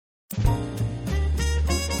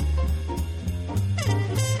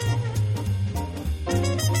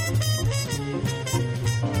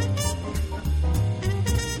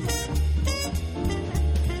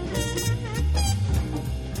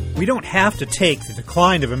We don't have to take the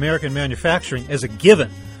decline of American manufacturing as a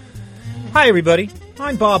given. Hi, everybody.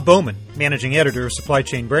 I'm Bob Bowman, managing editor of Supply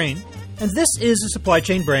Chain Brain, and this is the Supply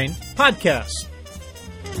Chain Brain podcast.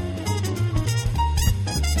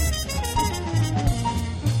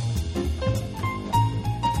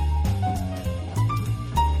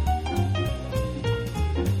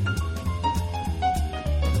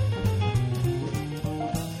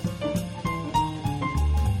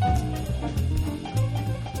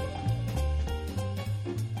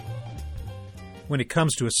 When it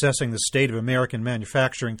comes to assessing the state of American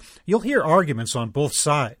manufacturing, you'll hear arguments on both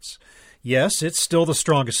sides. Yes, it's still the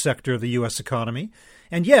strongest sector of the U.S. economy,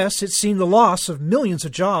 and yes, it's seen the loss of millions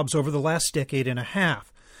of jobs over the last decade and a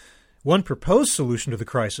half. One proposed solution to the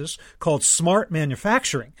crisis, called smart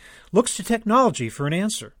manufacturing, looks to technology for an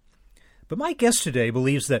answer. But my guest today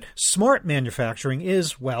believes that smart manufacturing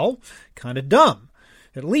is, well, kind of dumb,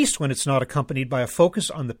 at least when it's not accompanied by a focus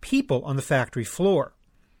on the people on the factory floor.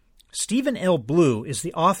 Stephen L. Blue is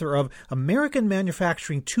the author of American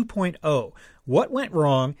Manufacturing 2.0, What Went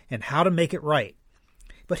Wrong and How to Make It Right.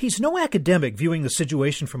 But he's no academic viewing the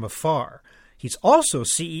situation from afar. He's also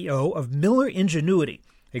CEO of Miller Ingenuity,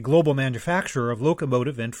 a global manufacturer of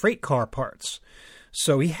locomotive and freight car parts.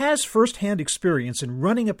 So he has first-hand experience in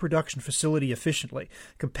running a production facility efficiently,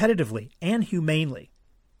 competitively, and humanely.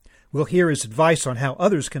 We'll hear his advice on how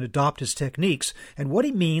others can adopt his techniques and what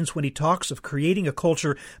he means when he talks of creating a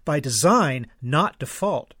culture by design, not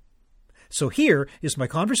default. So here is my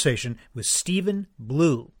conversation with Stephen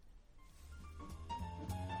Blue.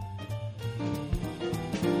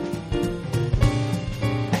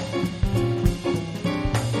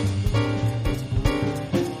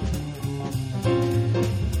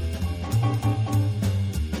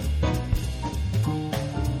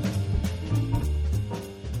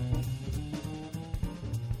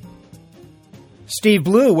 Steve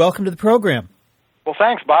Blue, welcome to the program. Well,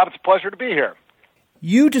 thanks, Bob. It's a pleasure to be here.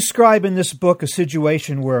 You describe in this book a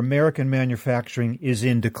situation where American manufacturing is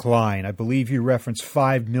in decline. I believe you reference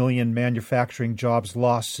 5 million manufacturing jobs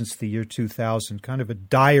lost since the year 2000, kind of a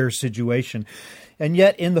dire situation. And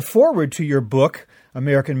yet, in the foreword to your book,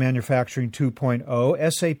 American Manufacturing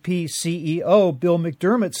 2.0, SAP CEO Bill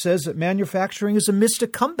McDermott says that manufacturing is amidst a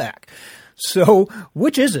comeback. So,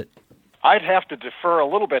 which is it? I'd have to defer a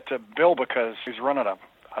little bit to Bill because he's running a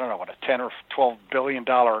 10 or $12 billion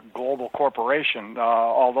global corporation.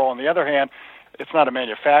 Although, on the other hand, it's not a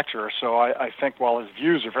manufacturer. So I think while his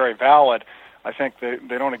views are very valid, I think they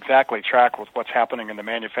don't exactly track with what's happening in the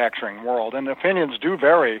manufacturing world. And opinions do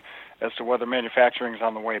vary as to whether manufacturing is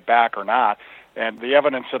on the way back or not. And the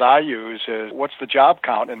evidence that I use is what's the job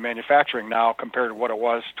count in manufacturing now compared to what it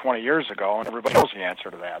was 20 years ago, and everybody knows the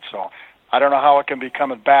answer to that. So I don't know how it can be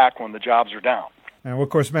coming back when the jobs are down. And, of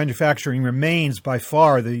course, manufacturing remains by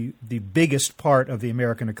far the biggest part of the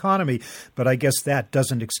American economy, but I guess that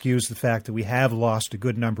doesn't excuse the fact that we have lost a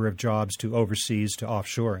good number of jobs to overseas, to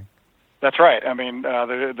offshoring. That's right. I mean,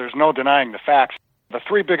 there's no denying the facts. The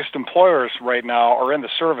three biggest employers right now are in the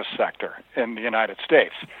service sector in the United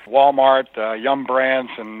States. Walmart, Yum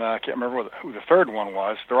Brands, and I can't remember who the third one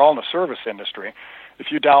was. They're all in the service industry.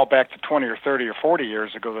 If you dial back to 20 or 30 or 40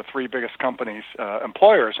 years ago, the three biggest companies,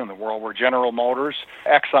 employers in the world were General Motors,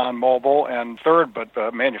 ExxonMobil, and third, but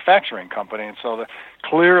manufacturing company. And so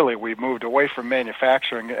clearly we've moved away from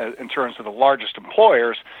manufacturing in terms of the largest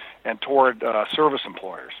employers and toward service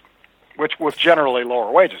employers, which with generally lower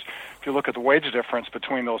wages. If you look at the wage difference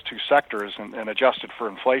between those two sectors and adjusted for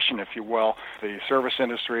inflation, if you will, the service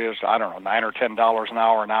industry is, $9 or $10 an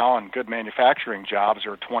hour now, and good manufacturing jobs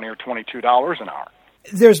are $20 or $22 an hour.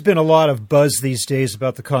 There's been a lot of buzz these days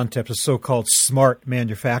about the concept of so-called smart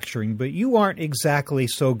manufacturing, but you aren't exactly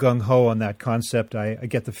so gung-ho on that concept, I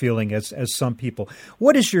get the feeling, as some people.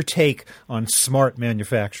 What is your take on smart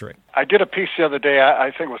manufacturing? I did a piece the other day, I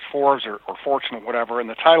think it was Forbes or Fortune or whatever, and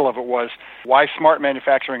the title of it was, Why Smart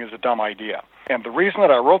Manufacturing is a Dumb Idea. And the reason that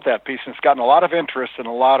I wrote that piece, and it's gotten a lot of interest and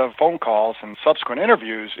a lot of phone calls and subsequent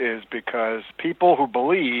interviews, is because people who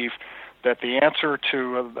believe that the answer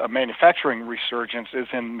to a manufacturing resurgence is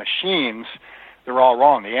in machines, they're all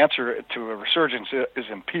wrong. The answer to a resurgence is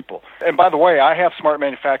in people. And by the way, I have smart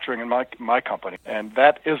manufacturing in my company, and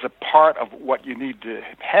that is a part of what you need to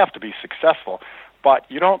have to be successful. But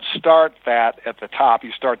you don't start that at the top,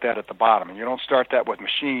 you start that at the bottom. And you don't start that with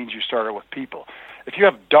machines, you start it with people. If you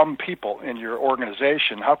have dumb people in your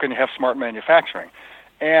organization, how can you have smart manufacturing?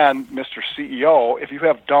 and Mr. CEO, if you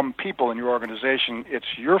have dumb people in your organization,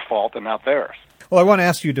 it's your fault and not theirs. Well, I want to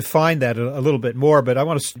ask you to define that a little bit more, but I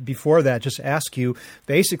want to, before that, just ask you,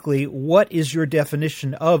 basically, what is your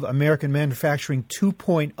definition of American Manufacturing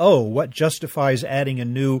 2.0? What justifies adding a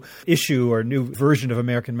new issue or new version of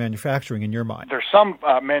American manufacturing in your mind? There's some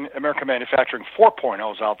American Manufacturing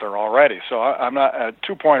 4.0s out there already, so I'm not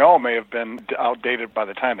 2.0 may have been outdated by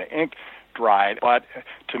the time the ink dried, but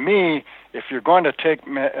to me, if you're going to take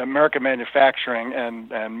American manufacturing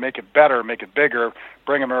and make it better, make it bigger,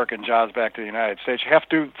 bring American jobs back to the United States, you have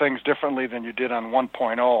to do things differently than you did on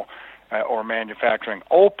 1.0 or manufacturing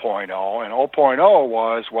 0.0. And 0.0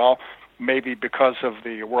 was, well, maybe because of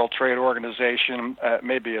the World Trade Organization,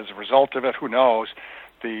 maybe as a result of it, who knows,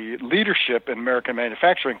 the leadership in American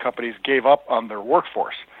manufacturing companies gave up on their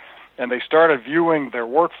workforce. And they started viewing their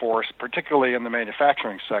workforce, particularly in the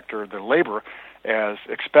manufacturing sector, their labor, as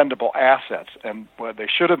expendable assets. And they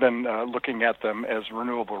should have been looking at them as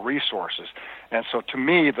renewable resources. And so to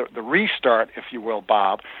me, the restart, if you will,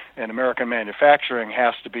 Bob, in American manufacturing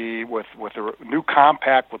has to be with a new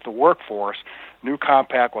compact with the workforce, new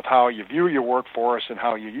compact with how you view your workforce and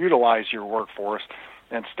how you utilize your workforce,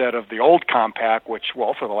 instead of the old compact, which,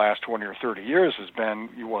 well, for the last 20 or 30 years has been,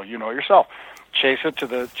 well, you know yourself, chase it to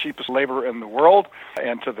the cheapest labor in the world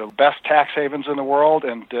and to the best tax havens in the world,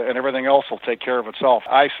 and everything else will take care of itself.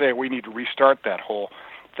 I say we need to restart that whole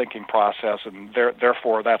thinking process, and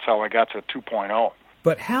therefore that's how I got to 2.0.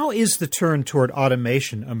 But how is the turn toward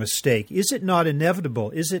automation a mistake? Is it not inevitable?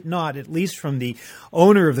 Is it not, at least from the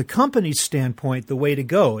owner of the company's standpoint, the way to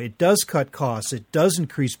go? It does cut costs. It does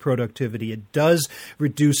increase productivity. It does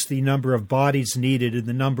reduce the number of bodies needed and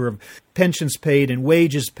the number of pensions paid and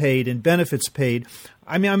wages paid and benefits paid.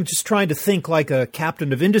 I mean, I'm just trying to think like a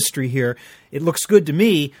captain of industry here. It looks good to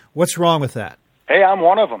me. What's wrong with that? Hey, I'm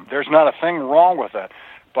one of them. There's not a thing wrong with it.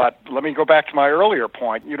 But let me go back to my earlier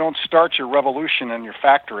point. You don't start your revolution in your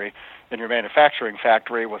factory, in your manufacturing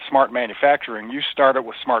factory, with smart manufacturing. You start it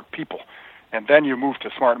with smart people, and then you move to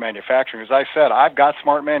smart manufacturing. As I said, I've got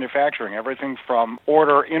smart manufacturing. Everything from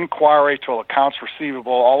order inquiry to accounts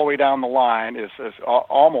receivable all the way down the line is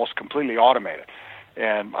almost completely automated.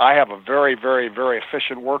 And I have a very, very, very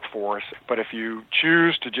efficient workforce. But if you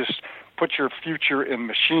choose to just put your future in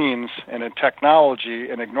machines and in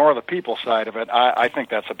technology and ignore the people side of it, I think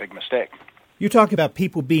that's a big mistake. You talk about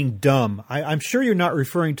people being dumb. I'm sure you're not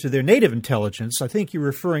referring to their native intelligence. I think you're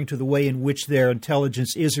referring to the way in which their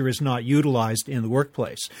intelligence is or is not utilized in the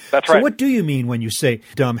workplace. That's right. So what do you mean when you say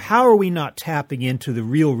dumb? How are we not tapping into the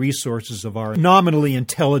real resources of our nominally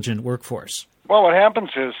intelligent workforce? Well, what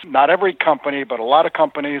happens is not every company, but a lot of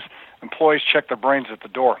companies, employees check their brains at the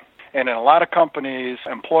door. And in a lot of companies,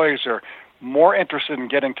 employees are more interested in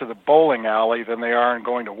getting to the bowling alley than they are in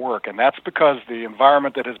going to work. And that's because the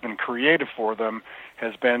environment that has been created for them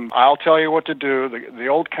has been, I'll tell you what to do, the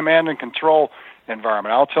old command and control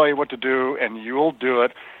environment. I'll tell you what to do, and you'll do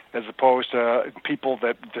it, as opposed to people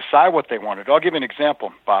that decide what they want to do. I'll give you an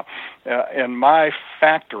example, Bob. In my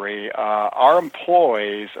factory, our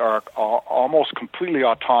employees are almost completely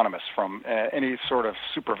autonomous from any sort of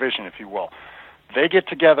supervision, if you will. They get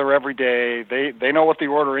together every day. They know what the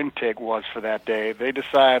order intake was for that day. They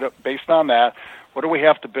decide, based on that, what do we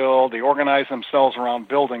have to build? They organize themselves around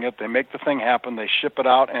building it. They make the thing happen. They ship it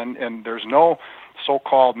out, and there's no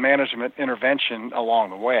so-called management intervention along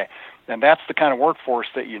the way. And that's the kind of workforce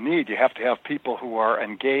that you need. You have to have people who are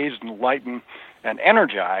engaged, enlightened, and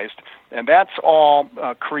energized. And that's all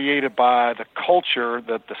created by the culture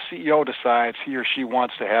that the CEO decides he or she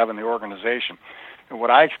wants to have in the organization. And what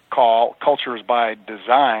I call cultures by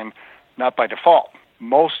design, not by default.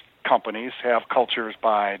 Most companies have cultures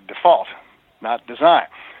by default, not design.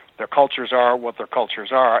 Their cultures are what their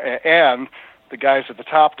cultures are, and the guys at the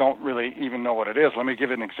top don't really even know what it is. Let me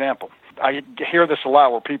give you an example. I hear this a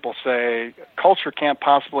lot where people say, culture can't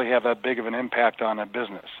possibly have that big of an impact on a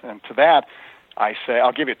business. And to that, I say,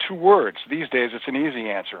 I'll give you two words. These days, it's an easy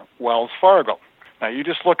answer: Wells Fargo. Now, you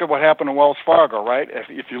just look at what happened to Wells Fargo, right?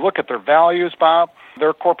 If you look at their values, Bob,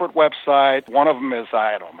 their corporate website, one of them is,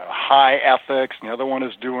 high ethics, and the other one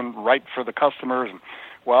is doing right for the customers. And,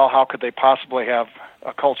 well, how could they possibly have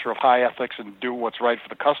a culture of high ethics and do what's right for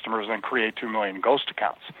the customers and create 2 million ghost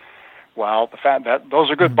accounts? Well, the fact that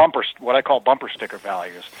those are good what I call bumper sticker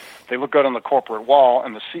values. They look good on the corporate wall,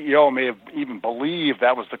 and the CEO may have even believed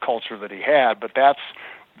that was the culture that he had, but that's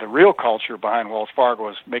the real culture behind Wells Fargo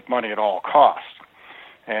is make money at all costs.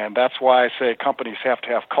 And that's why I say companies have to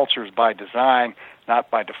have cultures by design,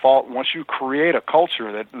 not by default. Once you create a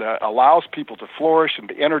culture that allows people to flourish and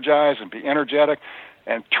be energized and be energetic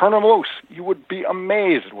and turn them loose, you would be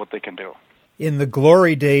amazed at what they can do. In the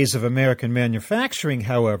glory days of American manufacturing,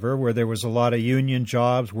 however, where there was a lot of union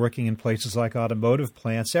jobs working in places like automotive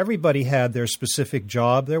plants, everybody had their specific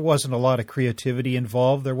job. There wasn't a lot of creativity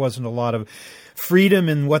involved. There wasn't a lot of freedom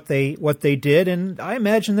in what they did. And I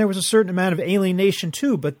imagine there was a certain amount of alienation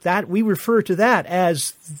too, but that we refer to that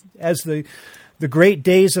as the great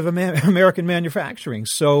days of American manufacturing.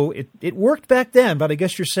 So it worked back then, but I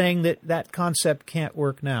guess you're saying that concept can't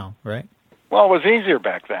work now, right? Well, it was easier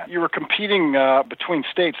back then. You were competing between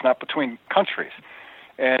states, not between countries.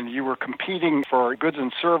 And you were competing for goods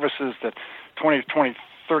and services that 20,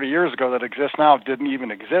 30 years ago that exist now didn't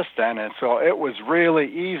even exist then. And so it was really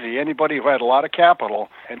easy. Anybody who had a lot of capital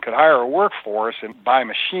and could hire a workforce and buy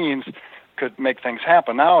machines could make things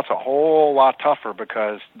happen. Now it's a whole lot tougher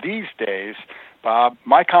because these days, Bob,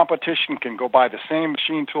 my competition can go buy the same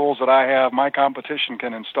machine tools that I have. My competition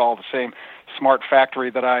can install the same smart factory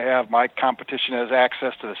that I have. My competition has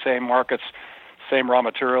access to the same markets, same raw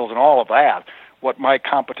materials, and all of that. What my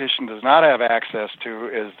competition does not have access to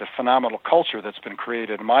is the phenomenal culture that's been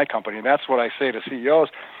created in my company. And that's what I say to CEOs.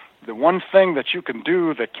 The one thing that you can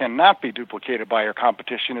do that cannot be duplicated by your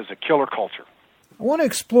competition is a killer culture. I want to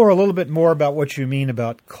explore a little bit more about what you mean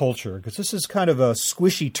about culture, because this is kind of a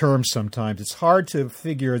squishy term sometimes. It's hard to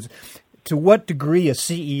figure to what degree a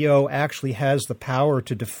CEO actually has the power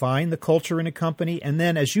to define the culture in a company. And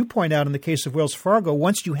then, as you point out in the case of Wells Fargo,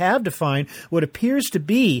 once you have defined what appears to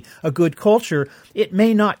be a good culture, it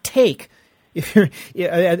may not take if you're,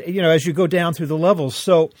 as you go down through the levels.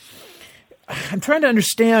 So I'm trying to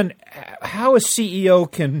understand how a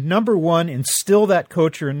CEO can, number one, instill that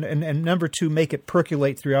culture, and number two, make it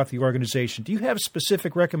percolate throughout the organization. Do you have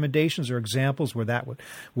specific recommendations or examples where that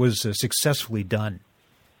was successfully done?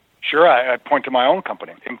 Sure. I point to my own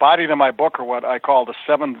company. Embodied in my book are what I call the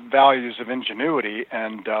 7 values of ingenuity,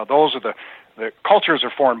 and those are the cultures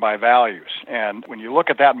are formed by values. And when you look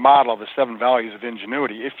at that model of the 7 values of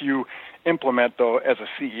ingenuity, if you implement, though, as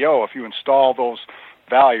a CEO, if you install those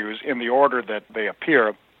values in the order that they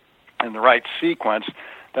appear in the right sequence,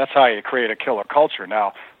 that's how you create a killer culture.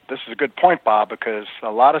 Now, this is a good point, Bob, because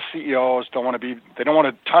a lot of CEOs don't want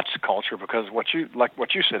to touch the culture because what you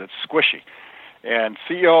said, it's squishy. And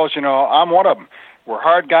CEOs, I'm one of them. We're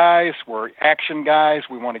hard guys, we're action guys,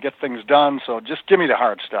 we want to get things done, so just give me the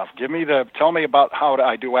hard stuff. Tell me about how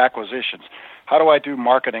I do acquisitions. How do I do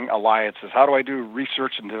marketing alliances? How do I do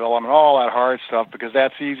research and development? All that hard stuff, because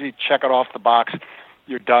that's easy. Check it off the box.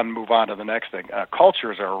 You're done, move on to the next thing.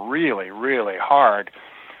 Cultures are really, really hard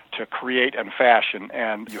to create and fashion,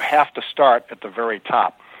 and you have to start at the very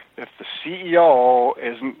top. If the CEO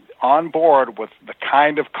isn't on board with the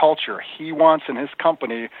kind of culture he wants in his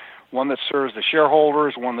company, one that serves the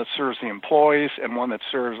shareholders, one that serves the employees, and one that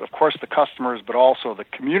serves, of course, the customers, but also the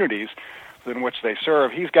communities in which they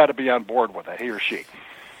serve, he's got to be on board with it, he or she.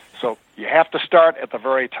 So you have to start at the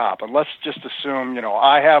very top. And let's just assume,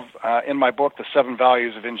 I have in my book the 7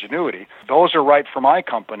 values of ingenuity. Those are right for my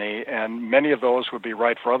company, and many of those would be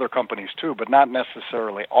right for other companies too, but not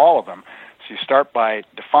necessarily all of them. So you start by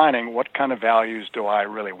defining what kind of values do I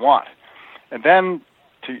really want. And then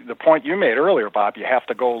to the point you made earlier, Bob, you have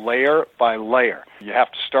to go layer by layer. You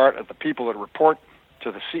have to start at the people that report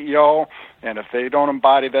to the CEO, and if they don't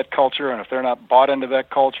embody that culture, and if they're not bought into that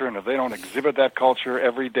culture, and if they don't exhibit that culture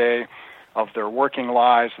every day of their working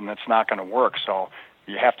lives, then that's not going to work. So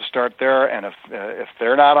you have to start there, and if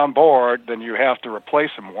they're not on board, then you have to replace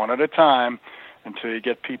them one at a time until you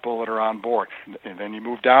get people that are on board. And then you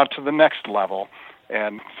move down to the next level,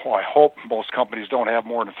 and I hope most companies don't have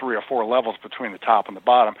more than 3 or 4 levels between the top and the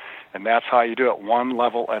bottom, and that's how you do it, one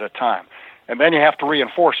level at a time. And then you have to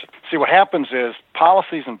reinforce it. See, what happens is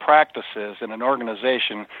policies and practices in an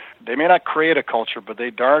organization, they may not create a culture, but they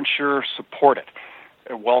darn sure support it.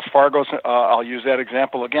 Wells Fargo's, I'll use that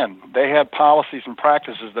example again. They had policies and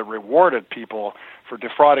practices that rewarded people for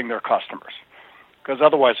defrauding their customers, because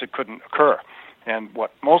otherwise it couldn't occur. And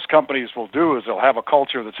what most companies will do is they'll have a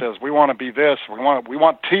culture that says, we want to be this, we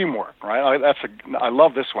want teamwork, right? I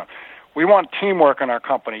love this one. We want teamwork in our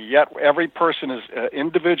company, yet every person is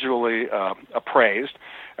individually appraised.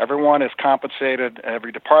 Everyone is compensated,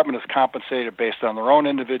 every department is compensated based on their own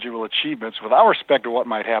individual achievements without respect to what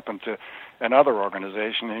might happen to another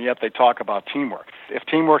organization, and yet they talk about teamwork. If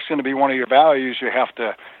teamwork's going to be one of your values, you have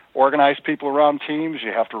to organize people around teams,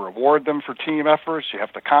 you have to reward them for team efforts, you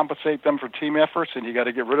have to compensate them for team efforts, and you got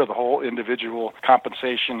to get rid of the whole individual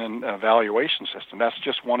compensation and evaluation system. That's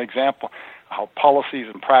just one example how policies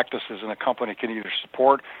and practices in a company can either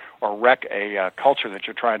support or wreck a culture that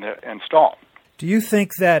you're trying to install. Do you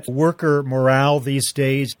think that worker morale these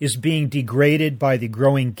days is being degraded by the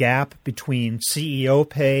growing gap between CEO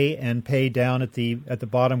pay and pay down at the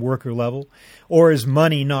bottom worker level? Or is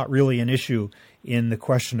money not really an issue in the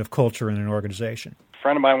question of culture in an organization? A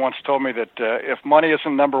friend of mine once told me that if money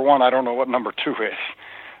isn't number one, I don't know what number two is.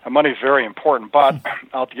 Money is very important, but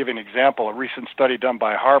I'll give you an example. A recent study done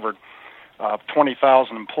by Harvard,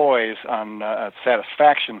 20,000 employees on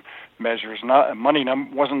satisfaction measures. Money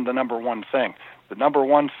wasn't the number one thing. The number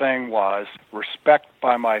one thing was respect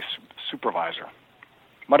by my supervisor.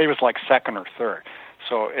 Money was like second or third.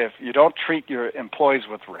 So if you don't treat your employees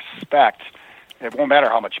with respect, it won't matter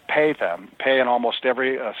how much you pay them. Pay in almost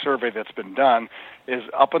every survey that's been done is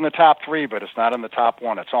up in the top three, but it's not in the top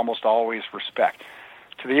one. It's almost always respect.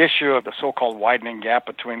 To the issue of the so-called widening gap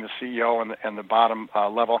between the CEO and the bottom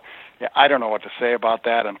level, I don't know what to say about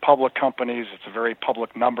that. In public companies, it's a very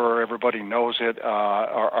public number. Everybody knows it.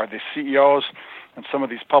 Are the CEOs and some of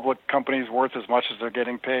these public companies worth as much as they're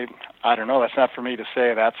getting paid? I don't know. That's not for me to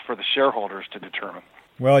say. That's for the shareholders to determine.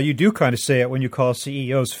 Well, you do kind of say it when you call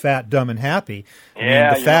CEOs fat, dumb, and happy.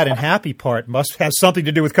 Yeah, the fat and happy part must have something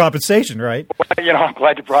to do with compensation, right? Well, I'm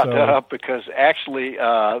glad you brought that up because actually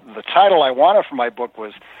the title I wanted for my book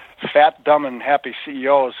was Fat, Dumb, and Happy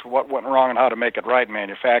CEOs, What Went Wrong and How to Make It Right in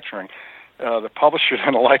Manufacturing. The publisher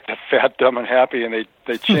didn't like the fat, dumb, and happy, and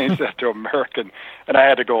they changed that to American, and I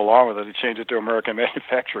had to go along with it. They changed it to American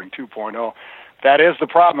Manufacturing 2.0. That is the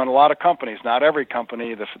problem in a lot of companies. Not every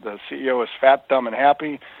company. The CEO is fat, dumb, and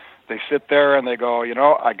happy. They sit there and they go,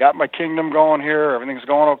 I got my kingdom going here. Everything's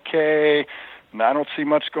going okay. And I don't see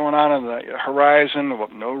much going on the horizon.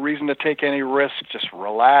 No reason to take any risk. Just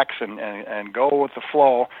relax and go with the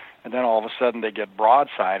flow. And then all of a sudden they get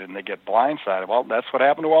broadsided and they get blindsided. Well, that's what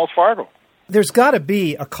happened to Wells Fargo. There's got to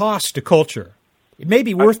be a cost to culture. It may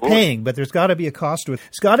be worth paying, but there's got to be a cost to it.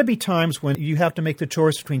 There's got to be times when you have to make the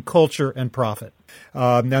choice between culture and profit.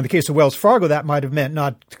 Now, in the case of Wells Fargo, that might have meant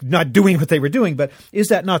not doing what they were doing, but is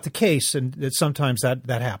that not the case? And that sometimes that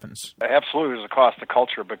happens. Absolutely, there's a cost to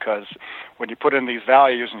culture because when you put in these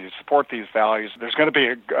values and you support these values, there's going to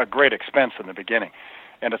be a great expense in the beginning.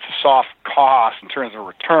 And it's a soft cost in terms of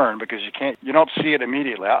return because you don't see it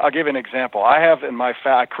immediately. I'll give you an example.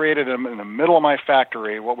 I created in the middle of my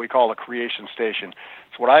factory what we call a creation station.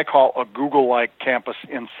 It's what I call a Google-like campus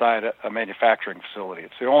inside a manufacturing facility.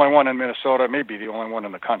 It's the only one in Minnesota, maybe the only one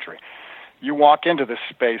in the country. You walk into this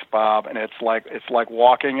space, Bob, and it's like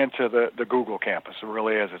walking into the Google campus. It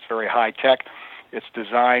really is. It's very high tech. It's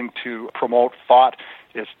designed to promote thought.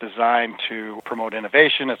 It's designed to promote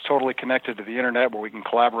innovation. It's totally connected to the internet where we can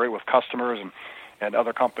collaborate with customers and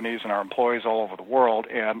other companies and our employees all over the world.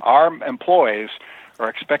 And our employees are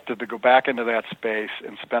expected to go back into that space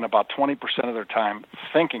and spend about 20% of their time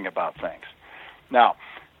thinking about things. Now,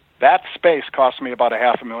 that space cost me about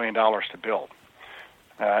 $500,000 to build.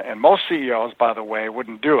 And most CEOs, by the way,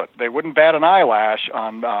 wouldn't do it. They wouldn't bat an eyelash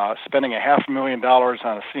on spending $500,000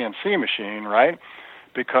 on a CNC machine, right?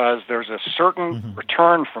 Because there's a certain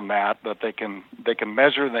return from that they can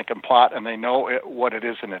measure, they can plot, and they know what it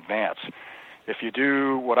is in advance. If you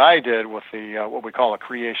do what I did with the what we call a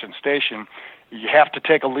creation station, you have to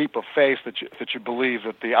take a leap of faith that you believe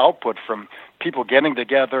that the output from people getting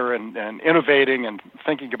together and innovating and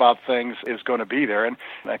thinking about things is going to be there. And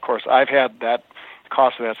of course, I've had that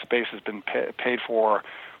cost of that space has been paid for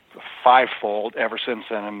fivefold ever since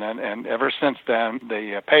then, and ever since then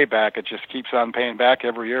the payback, it just keeps on paying back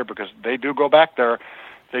every year because they do go back there.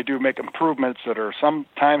 They do make improvements that are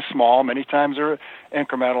sometimes small, many times they're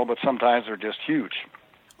incremental, but sometimes they're just huge.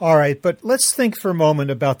 All right, but let's think for a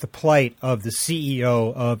moment about the plight of the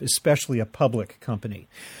CEO of especially a public company.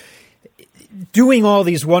 Doing all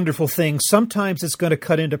these wonderful things, sometimes it's going to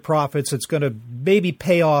cut into profits, it's going to maybe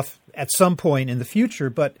pay off at some point in the future,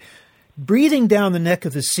 but breathing down the neck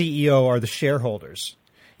of the CEO are the shareholders,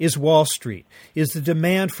 is Wall Street, is the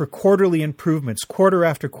demand for quarterly improvements, quarter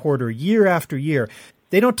after quarter, year after year.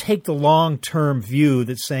 They don't take the long-term view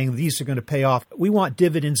that's saying these are going to pay off. We want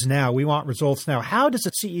dividends now. We want results now. How does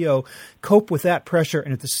a CEO cope with that pressure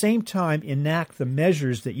and at the same time enact the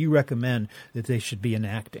measures that you recommend that they should be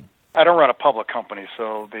enacting? I don't run a public company,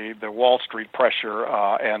 so the Wall Street pressure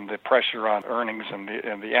and the pressure on earnings and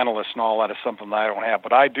the analysts and all that is something that I don't have.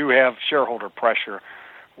 But I do have shareholder pressure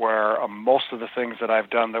where most of the things that I've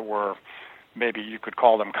done that were maybe you could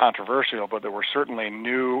call them controversial, but they were certainly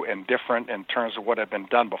new and different in terms of what had been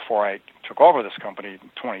done before I took over this company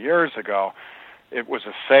 20 years ago. It was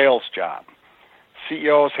a sales job.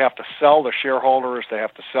 CEOs have to sell their shareholders. They'd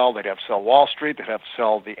have to sell Wall Street. They'd have to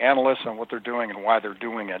sell the analysts on what they're doing and why they're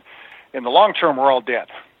doing it. In the long term, we're all dead.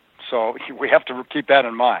 So we have to keep that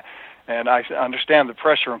in mind. And I understand the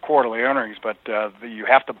pressure on quarterly earnings, but you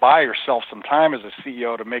have to buy yourself some time as a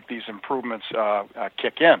CEO to make these improvements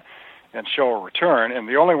kick in and show a return. And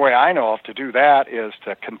the only way I know of to do that is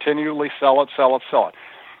to continually sell it.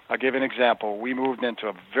 I'll give you an example. We moved into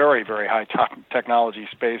a very, very high technology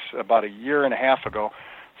space about a year and a half ago,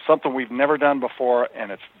 something we've never done before,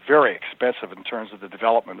 and it's very expensive in terms of the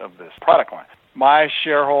development of this product line. My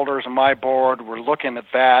shareholders and my board were looking at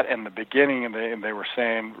that in the beginning, and they were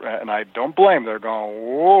saying, and I don't blame, they're going,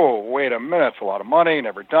 whoa, wait a minute, it's a lot of money,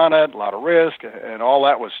 never done it, a lot of risk, and all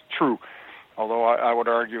that was true, although I would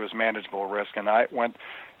argue it was manageable risk. And I went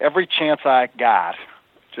every chance I got,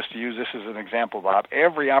 just to use this as an example, Bob,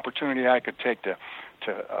 every opportunity I could take to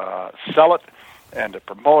sell it and to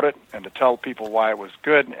promote it and to tell people why it was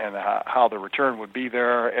good and how the return would be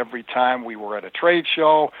there. Every time we were at a trade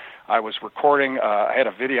show, I was recording, I had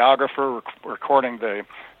a videographer recording the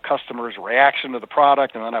customer's reaction to the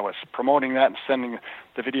product, and then I was promoting that and sending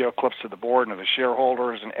the video clips to the board and to the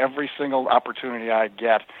shareholders, and every single opportunity I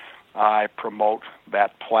get, I promote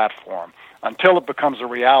that platform until it becomes a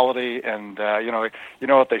reality. And you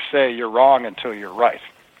know what they say, you're wrong until you're right.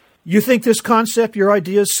 You think this concept, your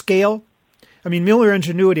ideas, scale? I mean, Miller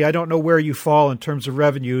Ingenuity, I don't know where you fall in terms of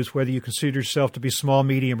revenues, whether you consider yourself to be small,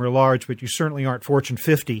 medium, or large, but you certainly aren't Fortune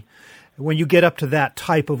 50. When you get up to that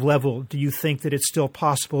type of level, do you think that it's still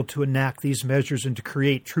possible to enact these measures and to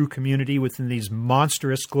create true community within these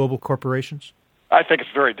monstrous global corporations? I think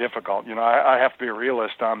it's very difficult. I have to be a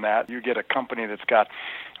realist on that. You get a company that's got,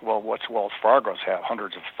 what's Wells Fargo's have,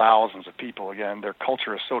 hundreds of thousands of people. Again, their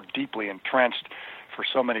culture is so deeply entrenched for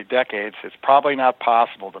so many decades, it's probably not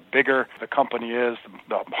possible. The bigger the company is,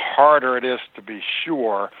 the harder it is to be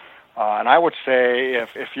sure. And I would say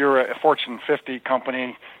if you're a Fortune 50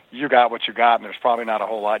 company, you got what you got, and there's probably not a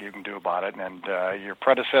whole lot you can do about it. And your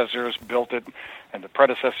predecessors built it, and the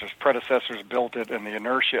predecessors' built it, and the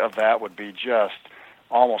inertia of that would be just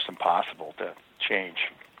almost impossible to change.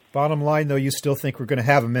 Bottom line, though, you still think we're going to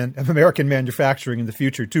have American manufacturing in the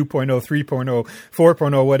future, 2.0, 3.0,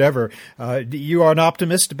 4.0, whatever. You are an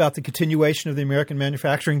optimist about the continuation of the American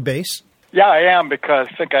manufacturing base? Yeah, I am, because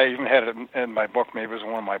I think I even had it in my book, maybe it was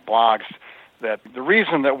in one of my blogs, that the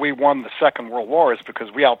reason that we won the Second World War is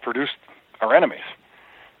because we outproduced our enemies.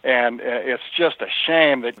 And it's just a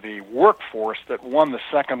shame that the workforce that won the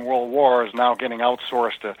Second World War is now getting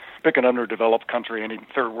outsourced to pick an underdeveloped country, any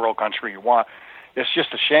third world country you want. It's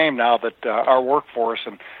just a shame now that our workforce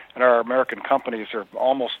and our American companies are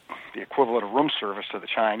almost the equivalent of room service to the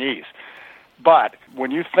Chinese. But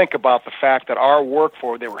when you think about the fact that our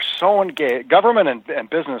workforce, they were so engaged, government and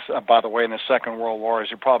business, by the way, in the Second World War,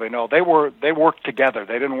 as you probably know, they worked together.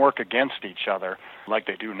 They didn't work against each other like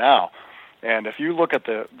they do now. And if you look at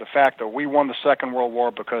the fact that we won the Second World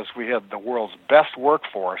War because we had the world's best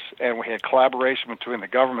workforce and we had collaboration between the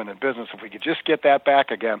government and business, if we could just get that back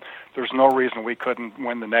again, there's no reason we couldn't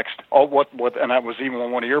win the next, and that was even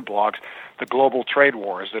on one of your blogs, the global trade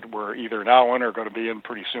wars that we're either now in or going to be in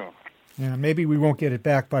pretty soon. Yeah, maybe we won't get it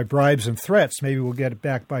back by bribes and threats. Maybe we'll get it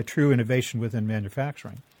back by true innovation within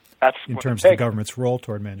manufacturing. That's in terms of the government's role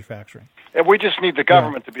toward manufacturing. And we just need the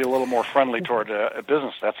government to be a little more friendly toward a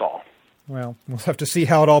business, that's all. Well, we'll have to see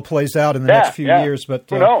how it all plays out in the next few years. But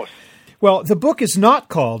who knows? Well, the book is not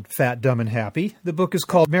called Fat, Dumb, and Happy. The book is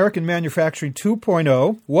called American Manufacturing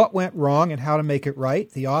 2.0, What Went Wrong and How to Make It Right.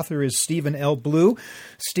 The author is Stephen L. Blue.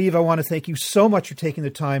 Steve, I want to thank you so much for taking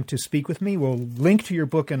the time to speak with me. We'll link to your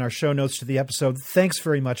book in our show notes to the episode. Thanks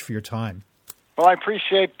very much for your time. Well, I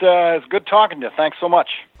appreciate it's good talking to you. Thanks so much.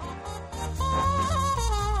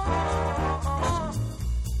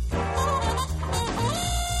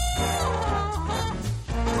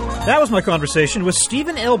 That was my conversation with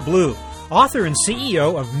Stephen L. Blue, author and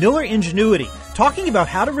CEO of Miller Ingenuity, talking about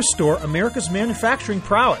how to restore America's manufacturing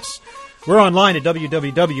prowess. We're online at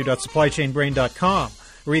www.supplychainbrain.com,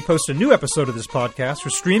 where we post a new episode of this podcast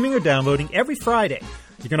for streaming or downloading every Friday.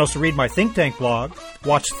 You can also read my Think Tank blog,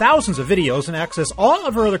 watch thousands of videos, and access all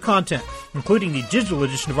of our other content, including the digital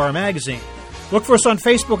edition of our magazine. Look for us on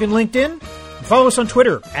Facebook and LinkedIn, and follow us on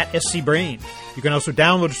Twitter @SCBrain. You can also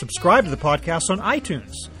download or subscribe to the podcast on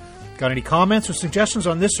iTunes. Got any comments or suggestions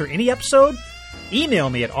on this or any episode? Email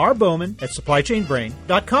me at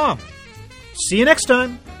rbowman@supplychainbrain.com. See you next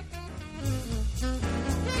time.